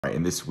Right,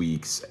 in this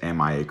week's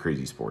Am I a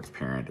Crazy Sports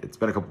Parent? It's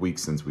been a couple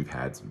weeks since we've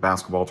had some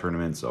basketball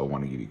tournaments, so I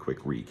want to give you a quick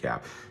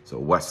recap. So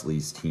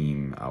Wesley's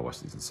team,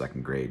 Wesley's in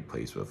second grade,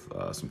 plays with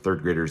some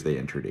third graders. They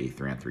entered a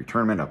 3-on-3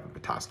 tournament up in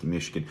Petoskey,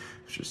 Michigan,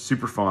 which was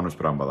super fun. It was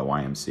put on by the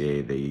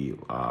YMCA. They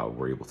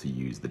were able to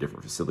use the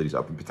different facilities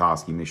up in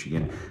Petoskey,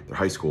 Michigan, their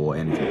high school.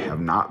 And if you have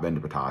not been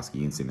to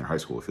Petoskey and seen their high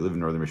school, if you live in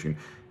northern Michigan,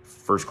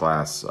 first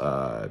class,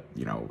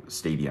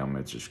 stadium.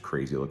 It's just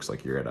crazy. It looks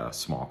like you're at a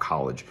small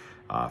college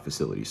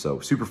facility. So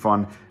super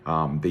fun.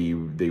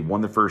 They won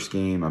the first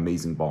game,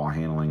 amazing ball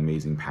handling,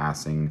 amazing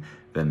passing.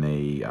 Then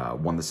they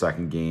won the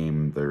second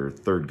game. Their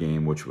third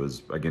game, which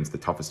was against the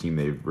toughest team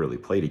they've really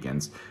played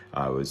against,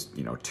 was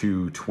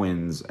two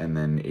twins and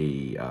then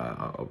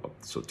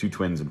two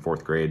twins in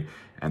fourth grade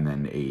and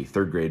then a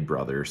third grade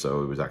brother.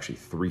 So it was actually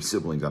 3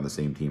 siblings on the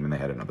same team, and they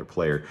had another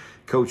player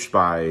coached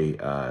by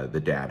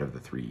the dad of the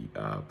 3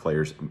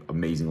 players.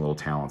 Amazing little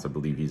talents. I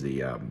believe he's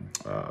a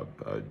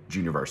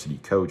junior varsity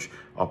coach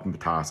up in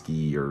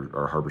Petoskey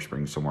or Harbor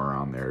Springs, somewhere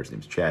around there. His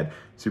name's Chad.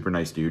 Super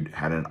nice dude.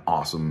 Had an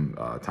awesome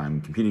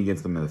time competing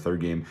against them in the third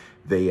game.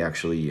 They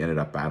actually ended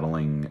up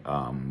battling,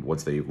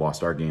 once they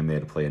lost our game, they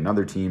had to play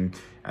another team,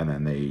 and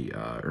then they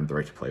earned the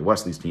right to play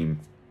Wesley's team.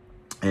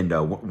 And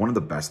one of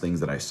the best things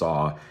that I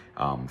saw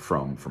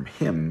from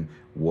him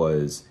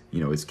was,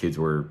 his kids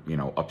were,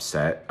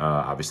 upset,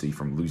 obviously,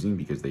 from losing,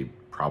 because they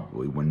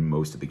probably win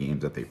most of the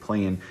games that they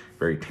play in.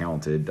 Very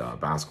talented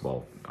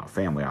basketball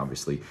family,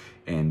 obviously.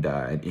 And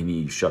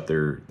he shut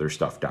their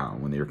stuff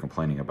down when they were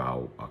complaining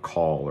about a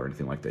call or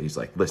anything like that. He's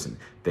like, listen,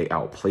 they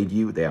outplayed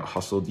you, they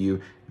out-hustled you,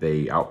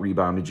 they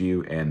out-rebounded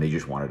you, and they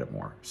just wanted it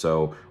more.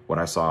 So what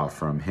I saw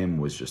from him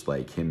was just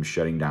like him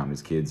shutting down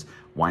his kids,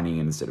 whining,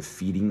 and instead of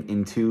feeding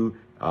into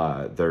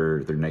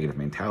their negative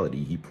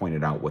mentality, he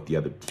pointed out what the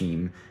other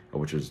team,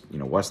 which was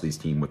Wesley's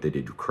team, what they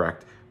did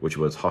correct, which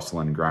was hustle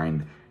and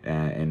grind,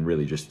 and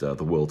really just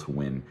the will to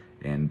win.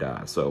 And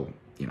so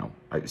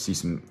I see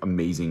some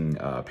amazing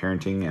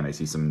parenting, and I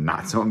see some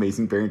not so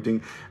amazing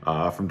parenting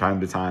from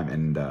time to time.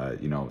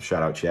 And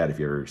shout out Chad if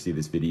you ever see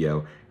this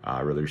video.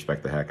 I really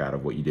respect the heck out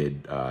of what you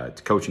did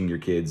to coaching your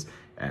kids,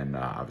 and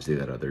obviously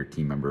that other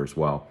team member as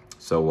well.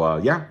 So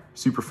yeah,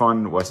 super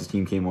fun. Wes's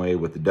team came away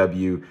with the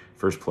W,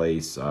 first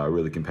place,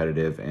 really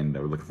competitive, and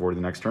we're looking forward to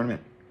the next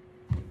tournament.